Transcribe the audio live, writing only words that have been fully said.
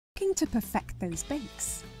Looking to perfect those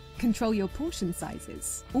bakes, control your portion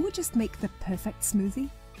sizes, or just make the perfect smoothie?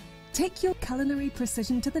 Take your culinary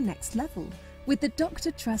precision to the next level with the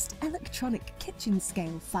Dr. Trust Electronic Kitchen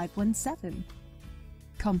Scale 517.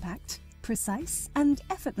 Compact, precise, and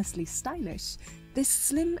effortlessly stylish, this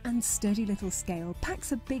slim and sturdy little scale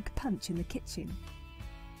packs a big punch in the kitchen.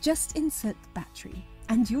 Just insert the battery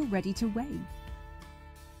and you're ready to weigh.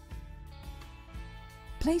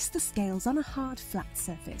 Place the scales on a hard, flat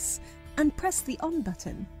surface and press the on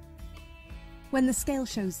button. When the scale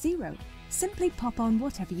shows 0, simply pop on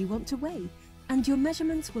whatever you want to weigh and your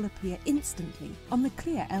measurements will appear instantly on the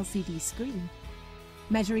clear LCD screen.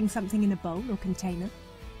 Measuring something in a bowl or container?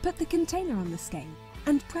 Put the container on the scale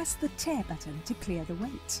and press the tare button to clear the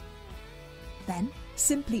weight. Then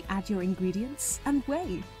simply add your ingredients and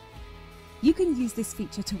weigh. You can use this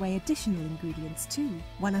feature to weigh additional ingredients too,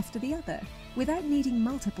 one after the other, without needing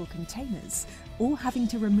multiple containers or having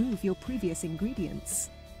to remove your previous ingredients.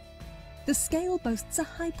 The scale boasts a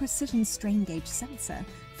high-precision strain gauge sensor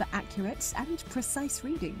for accurate and precise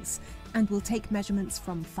readings and will take measurements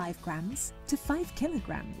from 5 grams to 5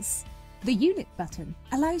 kilograms. The unit button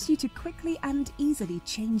allows you to quickly and easily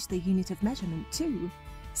change the unit of measurement too.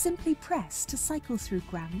 Simply press to cycle through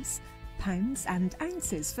grams, pounds and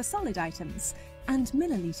ounces for solid items, and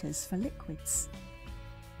milliliters for liquids.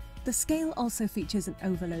 The scale also features an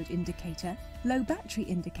overload indicator, low battery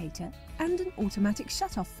indicator, and an automatic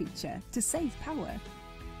shut-off feature to save power.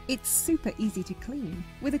 It's super easy to clean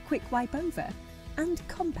with a quick wipe over, and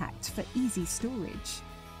compact for easy storage.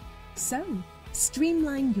 So,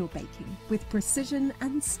 streamline your baking with precision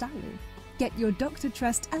and style. Get your Dr.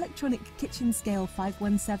 Trust Electronic Kitchen Scale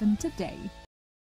 517 today.